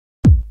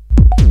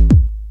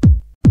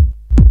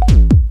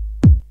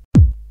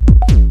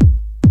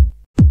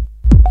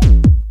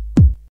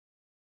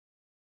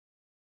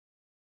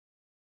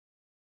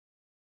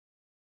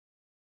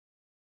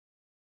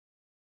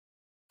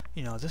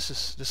You know, this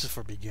is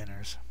for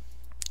beginners,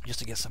 just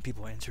to get some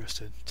people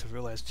interested to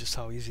realize just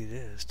how easy it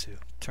is to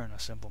turn a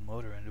simple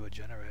motor into a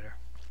generator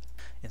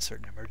in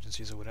certain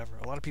emergencies or whatever.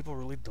 A lot of people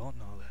really don't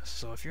know this.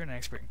 So if you're an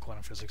expert in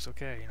quantum physics,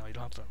 okay, you know, you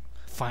don't have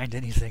to find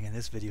anything in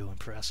this video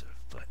impressive,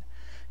 but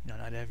you know,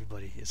 not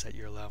everybody is at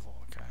your level,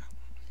 okay?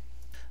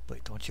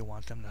 But don't you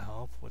want them to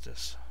help with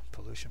this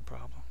pollution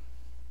problem?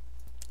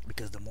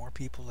 Because the more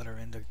people that are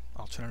into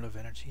alternative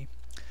energy,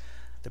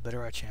 the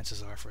better our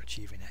chances are for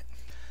achieving it.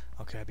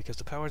 Okay, because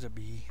the powers that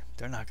be,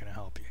 they're not going to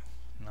help you.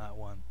 Not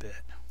one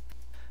bit.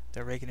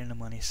 They're raking in the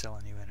money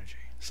selling you energy,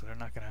 so they're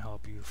not going to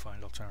help you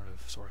find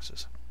alternative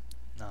sources.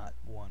 Not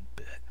one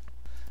bit.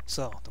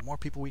 So, the more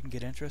people we can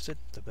get interested,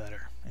 the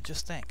better. And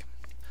just think,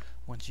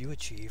 once you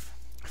achieve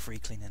free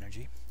clean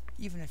energy,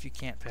 even if you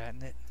can't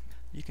patent it,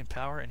 you can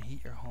power and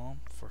heat your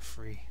home for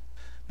free.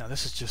 Now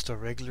this is just a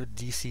regular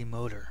DC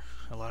motor.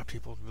 A lot of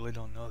people really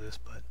don't know this,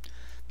 but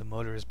the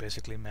motor is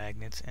basically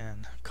magnets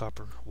and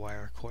copper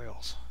wire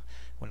coils.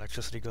 When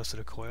electricity goes to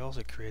the coils,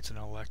 it creates an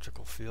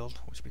electrical field,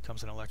 which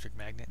becomes an electric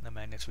magnet, and the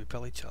magnets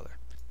repel each other.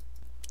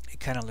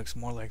 It kind of looks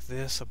more like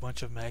this, a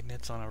bunch of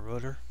magnets on a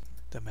rotor.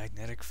 The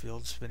magnetic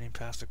field spinning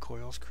past the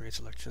coils creates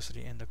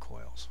electricity in the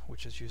coils,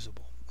 which is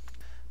usable.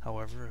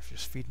 However, if you're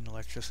feeding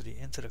electricity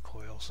into the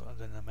coils,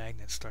 then the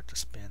magnets start to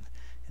spin,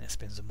 and it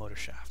spins the motor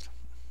shaft.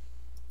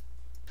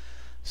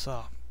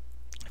 So,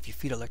 if you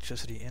feed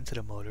electricity into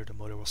the motor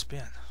will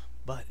spin.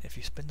 But if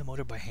you spin the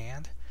motor by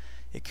hand,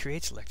 it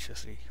creates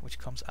electricity, which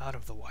comes out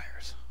of the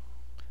wires,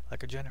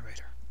 like a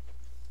generator.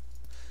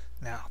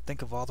 Now,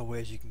 think of all the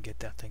ways you can get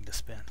that thing to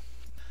spin.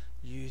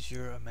 Use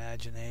your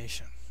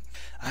imagination.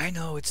 I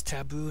know it's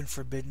taboo and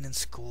forbidden in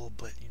school,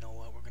 but you know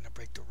what? We're going to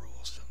break the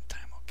rules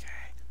sometime,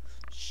 okay?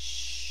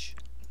 Shh.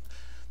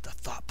 The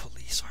thought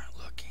police aren't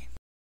looking.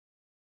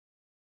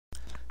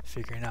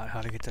 Figuring out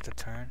how to get that to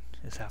turn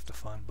is half the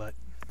fun, but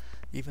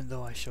even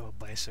though I show a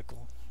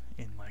bicycle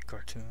in my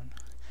cartoon,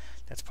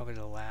 that's probably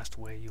the last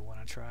way you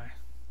want to try,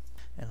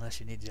 unless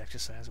you need the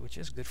exercise, which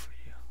is good for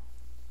you.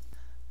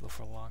 But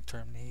for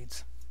long-term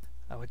needs,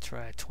 I would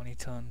try a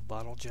 20-ton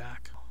bottle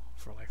jack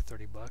for like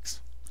 30 bucks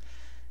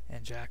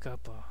and jack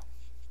up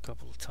a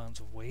couple of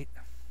tons of weight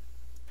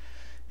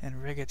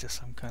and rig it to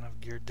some kind of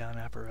geared down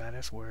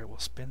apparatus where it will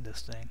spin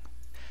this thing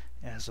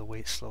as the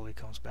weight slowly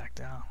comes back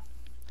down.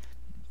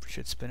 You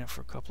should spin it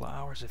for a couple of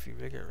hours if you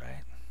rig it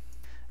right.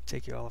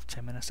 Take you all of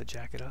 10 minutes to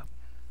jack it up.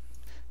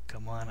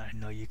 Come on, I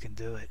know you can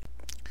do it.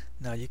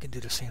 Now you can do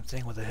the same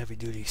thing with a heavy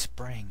duty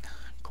spring,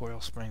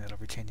 coil spring that'll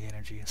retain the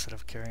energy instead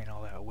of carrying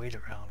all that weight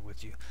around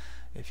with you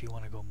if you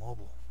want to go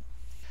mobile.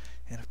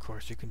 And of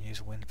course you can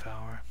use wind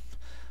power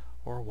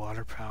or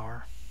water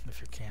power if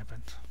you're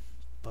camping.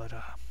 But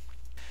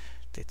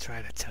they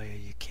try to tell you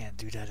you can't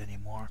do that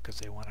anymore because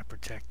they want to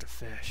protect the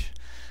fish.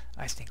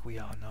 I think we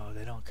all know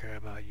they don't care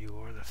about you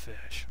or the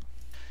fish.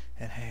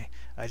 And hey,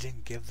 I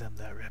didn't give them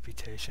that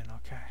reputation,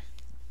 okay?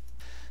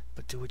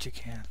 But do what you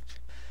can.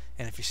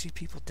 And if you see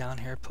people down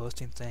here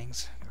posting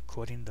things or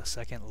quoting the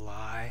second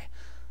lie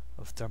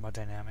of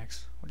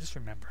thermodynamics, well, just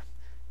remember,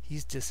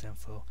 he's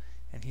disinfo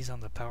and he's on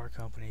the power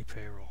company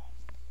payroll.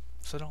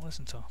 So don't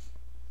listen to him.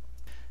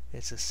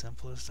 It's as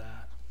simple as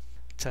that.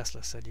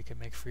 Tesla said you can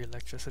make free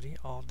electricity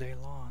all day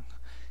long,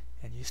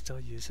 and you still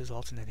use his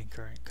alternating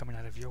current coming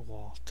out of your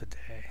wall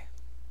today.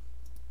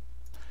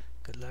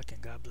 Good luck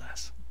and God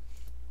bless.